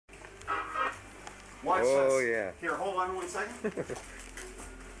Watch oh, this. Yeah. Here, hold on 1 second.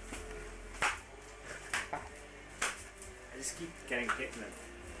 I just keep getting hit in the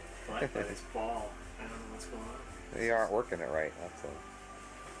butt by this ball. I don't know what's going on. You aren't working it right, that's all. I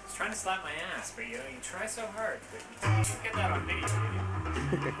was trying to slap my ass, but you try so hard, but you can't get that on video, do you?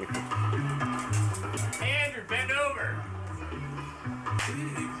 Hey Andrew, bend over!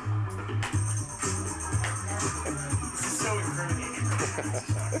 This is so incriminating.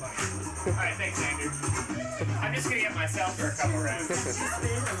 Alright, thanks Andrew. I'm just gonna get myself for a couple rounds.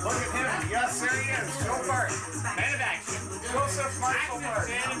 Look at him. Yes, there he is. Joe Bart. Man of action. Joseph Marshall Bart.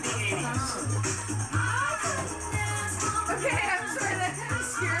 Man of the 80s. Okay, I'm sorry, that kind of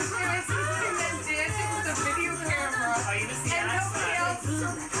scares me. I see him then dancing with a video camera. Oh, you missed the and ass nobody slap. else is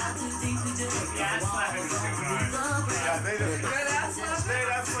around. The ass slap was going on. Yeah, they just, Good ass slap. they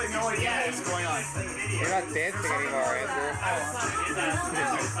have absolutely no idea Yeah, what's going on. You're not dancing anymore, Andrew. I was slapping his ass.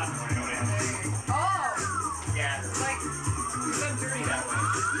 I was slapping my own ass. Oh, Yeah, like, because I'm dirty that way.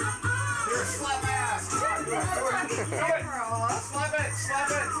 Here, slap my ass. Come on, do it. Do it. Do it. Slap it.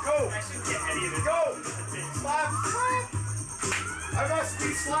 Slap it. Go. I shouldn't get any of this. Go. Slap. Slap. I must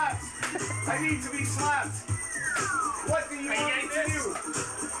be slapped. I need to be slapped. What do you want me to do?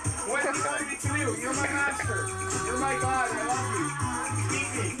 What do you want me to do? You're my master. You're my God. I love you. Keep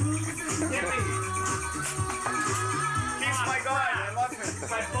me. Hit me. He's my God. I love him.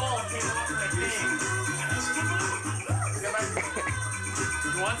 My ball came off my thing.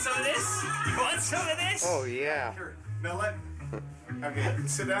 You want some of this? You want some of this? Oh, yeah. Sure. Now let. Okay,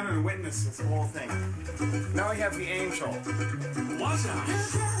 sit down and witness this whole thing. Now we have the angel.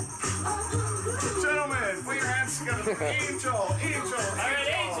 Gentlemen, put your hands together for Angel. Angel. Alright,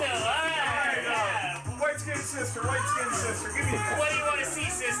 Angel. Alright. Yeah. White skin sister. White skin sister. Give me that. What do you want to see,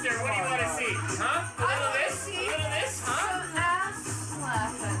 sister? What do you want to see? Huh? A little of this? A little of this? Huh? some ass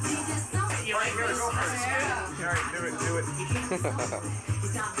slapping. You like Here, this? go for it. Yeah. All right, do it. Do it.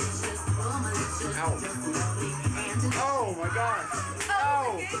 Oh my God.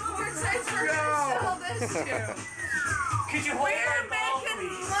 Oh, the gay porn sites we're gonna sell this to. Could you hold We're your ball, making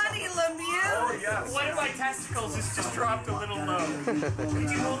please? money, Lemieux. Oh yes. One of my testicles has just dropped a little low. Could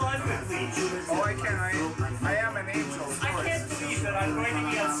you hold on to it, please? Oh, I can. I am an angel. Of I course. can't believe that I'm going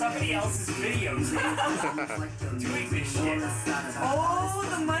to be on somebody else's videos doing this shit. Oh,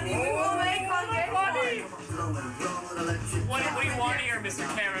 the money we will make on gay porn. What do you want here, Mr.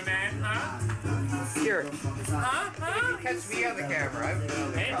 Cameraman? Huh? Here, Huh? Huh? catch me on the camera.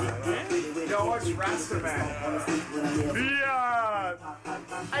 Hey, hey. Yo, what's Rastaman? Yeah.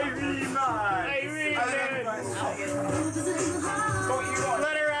 Irene. Don't you want?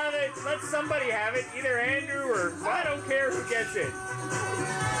 Let her have it. Let somebody have it. Either Andrew or I don't care who gets it.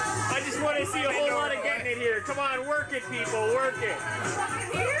 I just want to see a whole lot of getting it here. Come on, work it, people. Work it.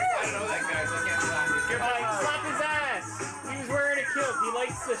 Here? I don't know that guy, so I can't slap him. Slap his ass. He was wearing a kilt. He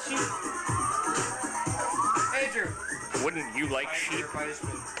likes the sheep. Andrew! Wouldn't you like sheep?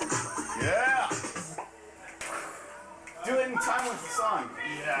 Yeah. Do it in time with the song.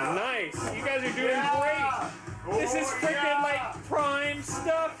 Yeah. Nice. You guys are doing great. This is freaking like prime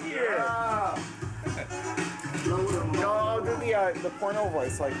stuff here. No, I'll do the porno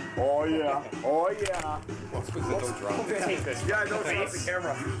voice, like, oh yeah, oh yeah. Don't drop it. Take this. Yeah, don't drop the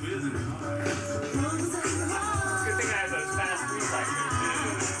camera.